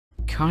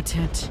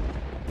Content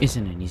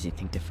isn't an easy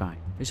thing to find.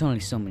 There's only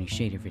so many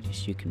shader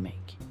videos you can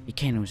make. You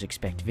can't always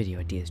expect video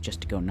ideas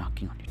just to go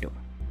knocking on your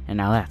door. And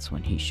now that's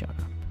when he showed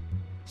up.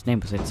 His name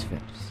was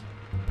Phillips,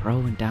 pro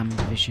in Diamond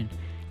Division,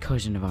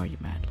 cousin of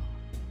Argumadlo.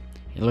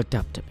 He looked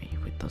up to me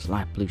with those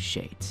light blue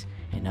shades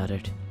and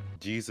uttered,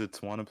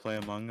 Jeezet, wanna play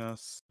Among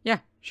Us?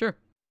 "Yeah, sure."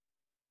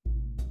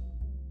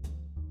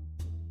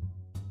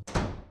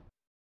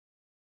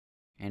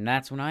 And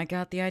that's when I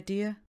got the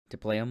idea to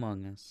play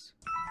Among Us.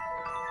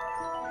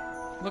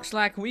 Looks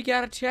like we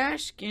got a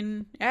task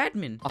in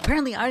admin.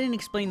 Apparently I didn't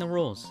explain the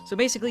rules. So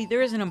basically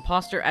there is an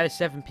imposter out of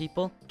 7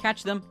 people.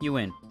 Catch them, you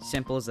win.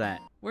 Simple as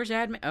that. Where's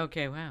admin?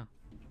 Okay, wow.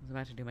 I was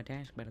about to do my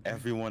task, but okay.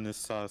 Everyone is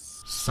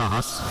sus.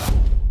 Sus?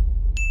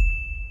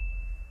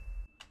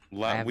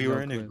 We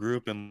were in a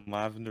group and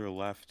Lavender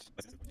left.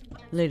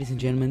 Ladies and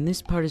gentlemen,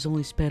 this part is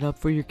only sped up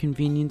for your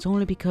convenience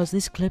only because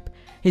this clip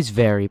is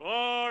very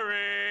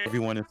boring.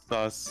 Everyone is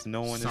sus.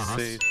 No one is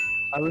safe.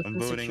 I'm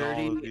voting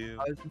all of you.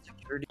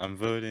 I'm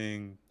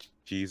voting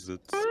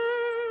Jeezet.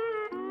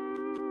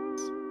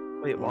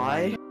 Wait,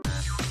 why?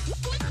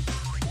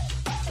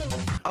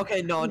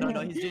 Okay, no,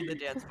 he's doing the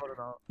dance photo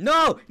now.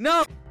 No!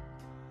 No!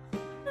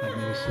 I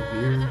made a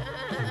severe and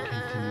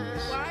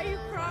continuous. Why are you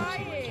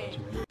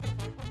crying?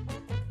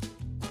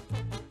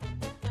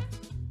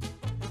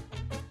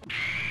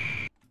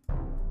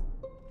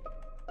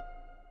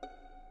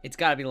 It's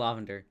gotta be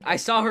Lavender. I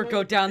saw her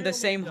go down the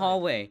same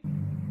hallway.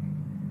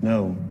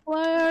 No.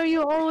 Why are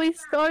you always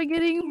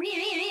targeting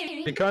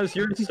me? Because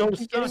you're so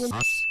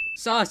sus.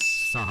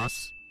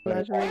 Sus.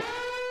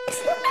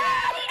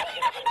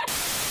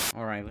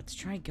 Alright, let's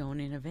try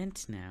going in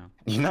events now.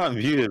 You're not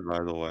muted,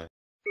 by the way.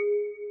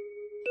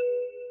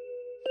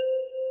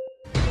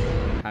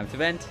 Time to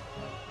vent.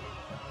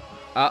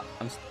 Oh,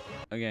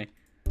 okay.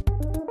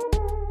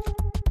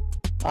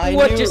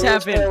 What just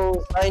happened?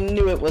 I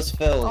knew it was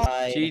Phil.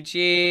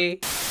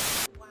 GG.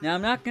 Now,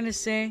 I'm not gonna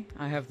say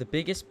I have the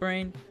biggest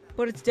brain,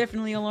 but it's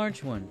definitely a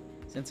large one,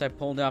 since I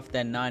pulled off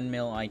that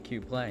 9mm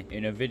IQ play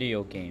in a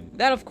video game.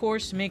 That, of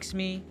course, makes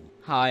me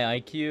high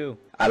IQ.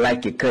 I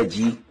like it, cut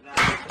G.